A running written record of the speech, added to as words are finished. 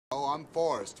I'm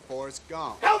Forrest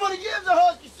Gump. Nobody gives a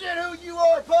husky shit who you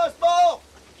are, pussball!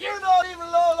 You're not even a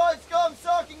low-life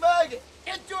scum-sucking maggot!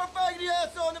 Get your faggoty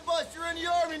ass on the bus, you're in the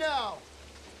army now!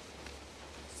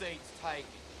 Seats taken.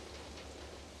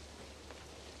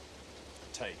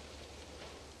 Take.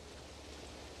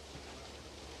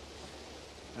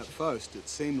 At first, it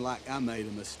seemed like I made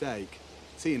a mistake,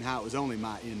 seeing how it was only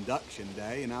my induction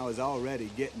day and I was already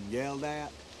getting yelled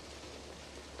at.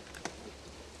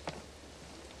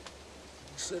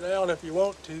 Sit down if you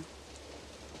want to.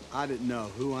 I didn't know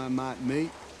who I might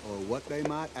meet or what they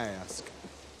might ask.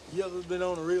 You ever been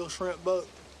on a real shrimp boat?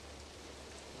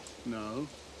 No,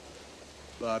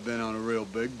 but I've been on a real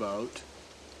big boat.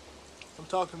 I'm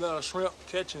talking about a shrimp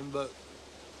catching boat.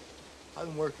 I've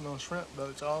been working on shrimp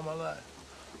boats all my life.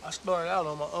 I started out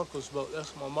on my uncle's boat,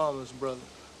 that's my mama's brother,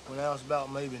 when I was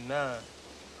about maybe 9.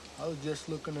 I was just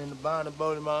looking into buying a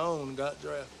boat of my own and got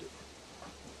drafted.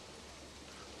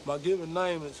 My given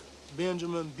name is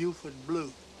Benjamin Buford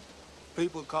Blue.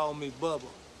 People call me Bubba.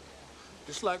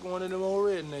 Just like one of them old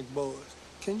redneck boys.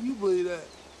 Can you believe that?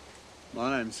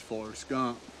 My name's Forrest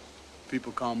Gump.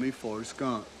 People call me Forrest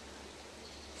Gump.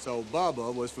 So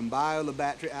Bubba was from Bayou La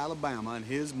Battery, Alabama, and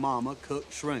his mama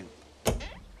cooked shrimp.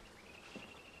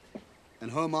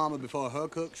 And her mama before her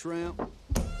cooked shrimp.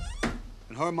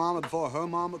 And her mama before her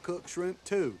mama cooked shrimp,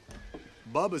 too.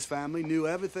 Bubba's family knew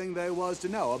everything there was to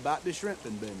know about the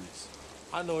shrimping business.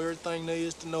 I know everything there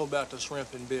is to know about the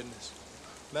shrimping business.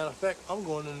 Matter of fact, I'm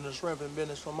going into the shrimping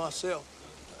business for myself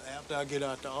after I get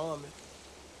out the army.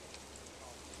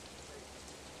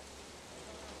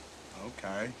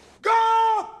 Okay.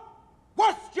 Go!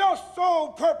 What's your sole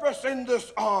purpose in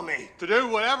this army? To do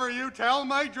whatever you tell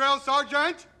me, Drill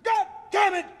Sergeant. God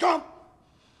damn it, Gump!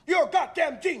 You're a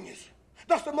goddamn genius.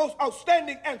 That's the most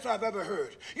outstanding answer I've ever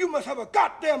heard. You must have a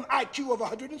goddamn IQ of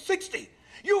 160.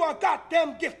 You are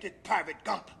goddamn gifted, Private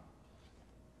Gump.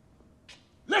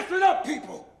 Listen up,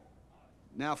 people!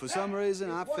 Now, for some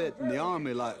reason, I fit in the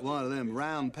army like one of them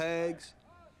round pegs.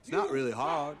 It's not really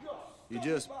hard. You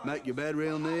just make your bed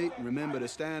real neat and remember to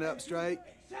stand up straight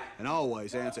and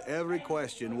always answer every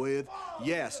question with,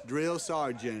 "Yes, Drill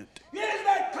Sergeant." Is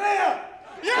that clear?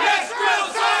 Yes, Drill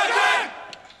Sergeant!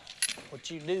 What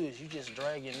you do is you just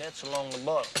drag your nets along the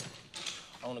bottom.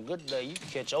 On a good day, you can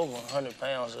catch over 100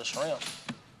 pounds of shrimp.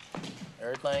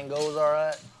 Everything goes all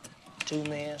right. 2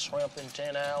 men shrimp in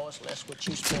 10 hours, less what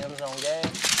you spend on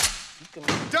gas. You can...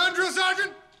 Done, Drill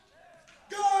Sergeant!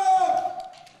 Go!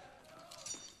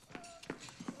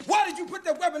 Why did you put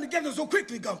that weapon together so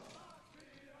quickly, Gump?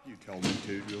 You told me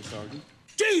to, Drill Sergeant.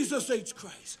 Jesus H.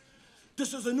 Christ.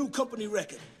 This is a new company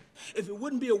record. If it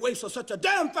wouldn't be a waste of such a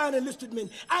damn fine enlisted men,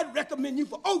 I'd recommend you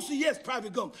for OCS,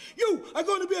 Private Gump. You are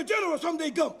going to be a general someday,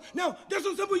 Gump. Now,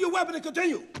 disassemble your weapon and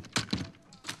continue.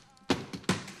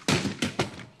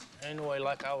 Anyway,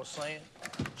 like I was saying,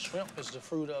 shrimp is the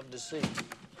fruit of the sea.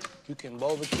 You can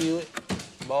barbecue it,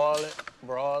 boil it,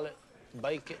 broil it,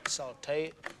 bake it, saute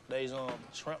it. There's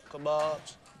shrimp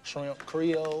kebabs, shrimp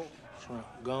creole, shrimp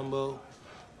gumbo,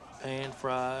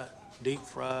 pan-fried,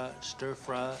 deep-fried,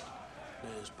 stir-fried.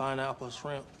 There's pineapple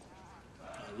shrimp,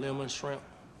 lemon shrimp,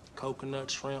 coconut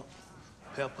shrimp,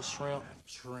 pepper shrimp,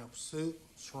 shrimp soup,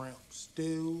 shrimp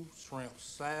stew, shrimp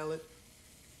salad,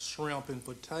 shrimp and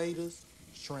potatoes,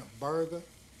 shrimp burger,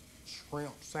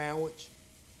 shrimp sandwich.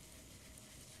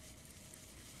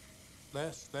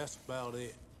 That's about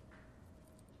it.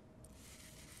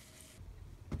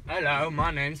 Hello,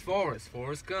 my name's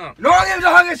Forrest Gump. No one gives a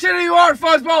hunk of shit who you are,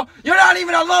 fuzzball! You're not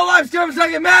even a low-life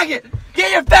scum-sucking maggot!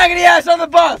 Get your faggoty ass on the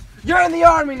bus! You're in the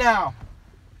army now!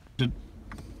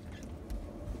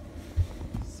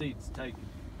 Seats taken.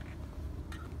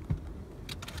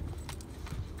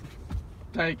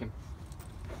 Taken.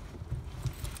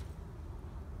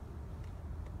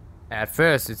 At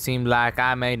first, it seemed like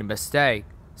I made a mistake,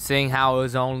 seeing how it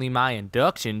was only my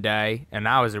induction day and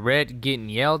I was already getting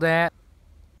yelled at.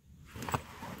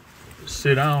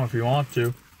 Sit down if you want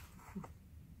to.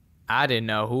 I didn't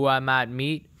know who I might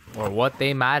meet or what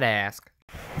they might ask.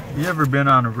 You ever been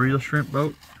on a real shrimp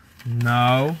boat?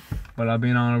 No, but I've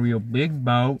been on a real big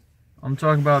boat. I'm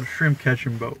talking about a shrimp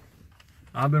catching boat.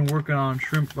 I've been working on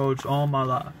shrimp boats all my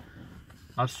life.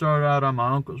 I started out on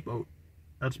my uncle's boat.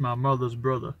 That's my mother's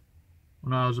brother.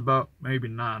 When I was about maybe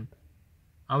 9.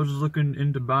 I was looking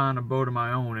into buying a boat of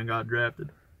my own and got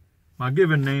drafted. My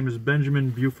given name is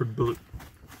Benjamin Buford Blue.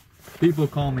 People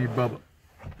call me Bubba,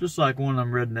 just like one of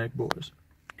them redneck boys.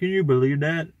 Can you believe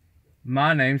that?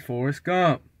 My name's Forrest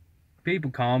Gump. People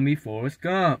call me Forrest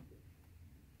Gump.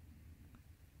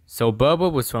 So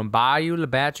Bubba was from Bayou La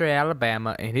Battery,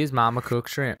 Alabama, and his mama cooked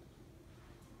shrimp.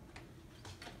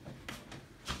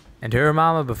 And her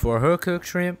mama before her cooked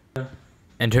shrimp.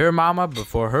 And her mama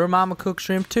before her mama cooked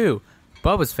shrimp too.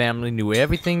 Bubba's family knew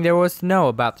everything there was to know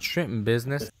about the shrimping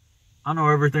business. I know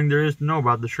everything there is to know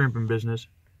about the shrimping business.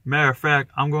 Matter of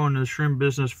fact, I'm going to the shrimp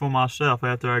business for myself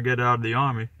after I get out of the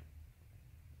Army.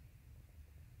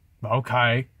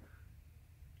 Okay.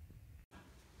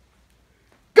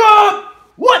 Gump!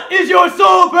 What is your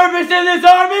sole purpose in this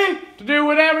army? To do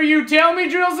whatever you tell me,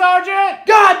 drill sergeant?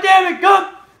 God damn it,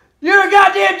 Gump! You're a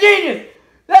goddamn genius!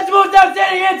 That's the most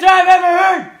outstanding answer I've ever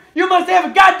heard! You must have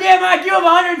a goddamn IQ of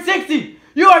 160!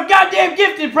 You are goddamn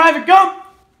gifted, Private Gump!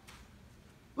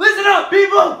 Listen up,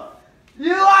 people!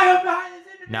 You lie up behind this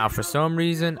individual. Now for some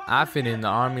reason, I fit in the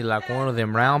army like one of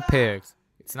them round pegs.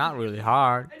 It's not really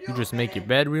hard. You just make your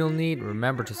bed real neat and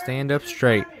remember to stand up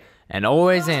straight. And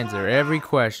always answer every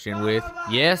question with,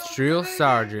 "Yes, drill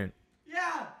sergeant."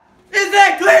 Yeah! Is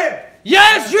that clear?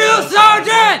 Yes, drill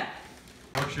sergeant!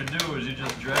 What you do is you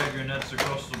just drag your nets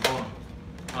across the boat.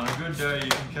 On a good day,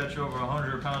 you can catch over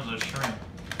 100 pounds of shrimp.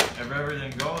 If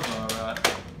everything goes alright,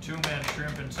 2-man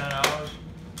shrimp in 10 hours,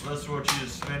 less what you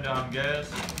spend on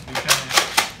gas, you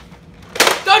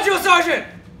can... Don't drill sergeant!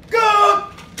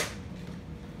 Gump!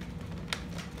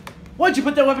 Why'd you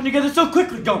put that weapon together so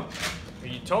quickly, Gump?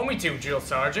 You told me to, drill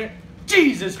sergeant.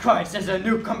 Jesus Christ, that's a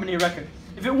new company record.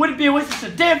 If it wouldn't be a waste of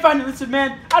such a damn fine enlisted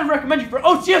man, I'd recommend you for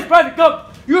OCS Private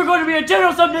Gump. You're going to be a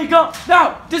general someday, Gump.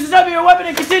 Now, disassemble your weapon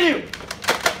and continue.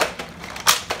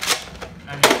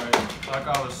 Anyway, like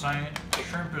I was saying,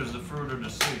 shrimp is the fruit of the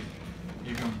sea.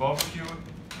 You can barbecue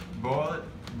it, boil it,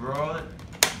 broil it,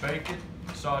 bake it,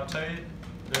 saute it.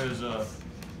 There's a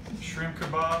shrimp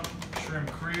kebab,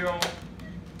 shrimp creole.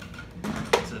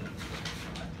 That's it.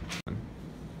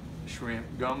 Shrimp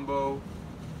gumbo,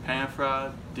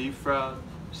 pan-fried, deep-fried,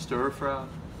 stir-fried.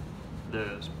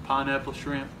 There's pineapple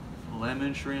shrimp,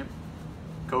 lemon shrimp,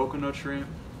 coconut shrimp,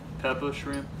 pepper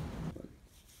shrimp,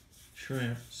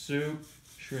 shrimp soup,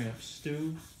 shrimp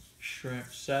stew, shrimp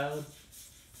salad,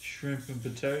 shrimp and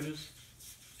potatoes,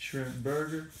 shrimp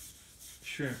burger,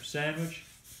 shrimp sandwich.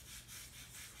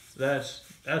 That's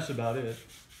about it.